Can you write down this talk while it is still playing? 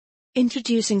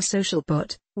Introducing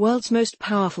SocialBot, world's most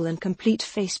powerful and complete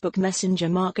Facebook Messenger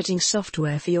marketing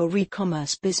software for your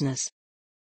e-commerce business.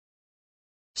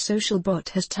 SocialBot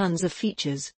has tons of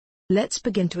features. Let's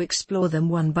begin to explore them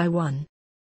one by one.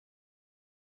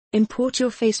 Import your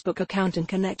Facebook account and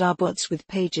connect our bots with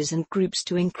pages and groups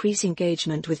to increase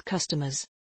engagement with customers.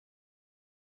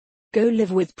 Go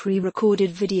live with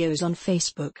pre-recorded videos on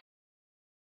Facebook.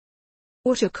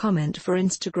 Auto comment for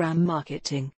Instagram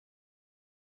marketing.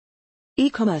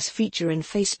 E-commerce feature in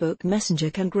Facebook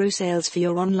Messenger can grow sales for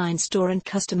your online store and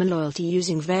customer loyalty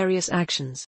using various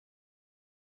actions.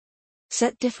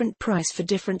 Set different price for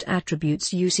different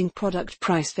attributes using product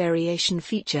price variation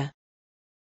feature.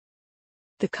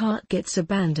 The cart gets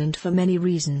abandoned for many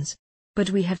reasons, but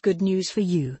we have good news for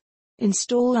you.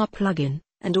 Install our plugin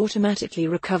and automatically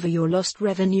recover your lost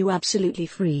revenue absolutely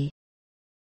free.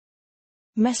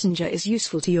 Messenger is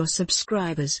useful to your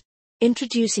subscribers.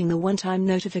 Introducing the one-time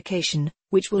notification,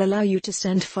 which will allow you to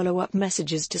send follow-up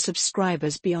messages to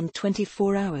subscribers beyond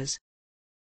 24 hours.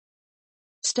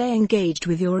 Stay engaged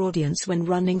with your audience when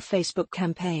running Facebook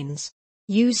campaigns.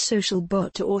 Use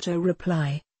SocialBot to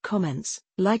auto-reply, comments,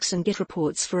 likes and get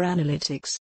reports for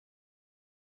analytics.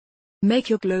 Make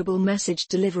your global message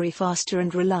delivery faster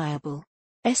and reliable.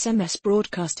 SMS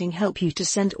broadcasting help you to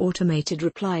send automated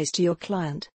replies to your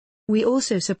client. We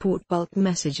also support bulk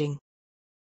messaging.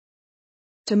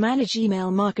 To manage email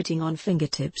marketing on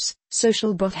fingertips,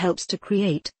 SocialBot helps to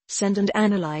create, send and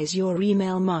analyze your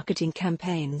email marketing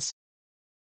campaigns.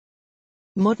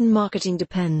 Modern marketing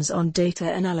depends on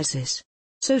data analysis.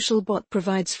 SocialBot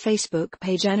provides Facebook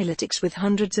page analytics with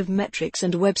hundreds of metrics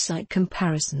and website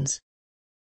comparisons.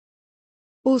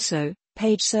 Also,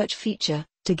 page search feature,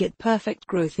 to get perfect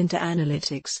growth into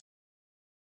analytics.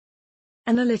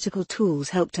 Analytical tools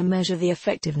help to measure the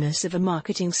effectiveness of a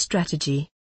marketing strategy.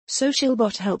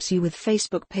 SocialBot helps you with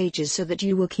Facebook pages so that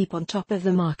you will keep on top of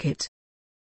the market.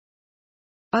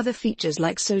 Other features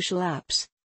like social apps,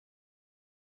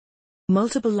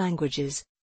 multiple languages,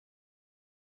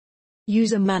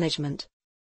 user management,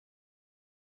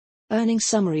 earning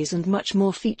summaries and much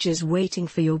more features waiting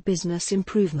for your business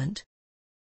improvement.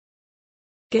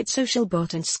 Get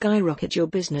SocialBot and skyrocket your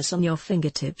business on your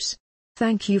fingertips.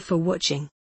 Thank you for watching.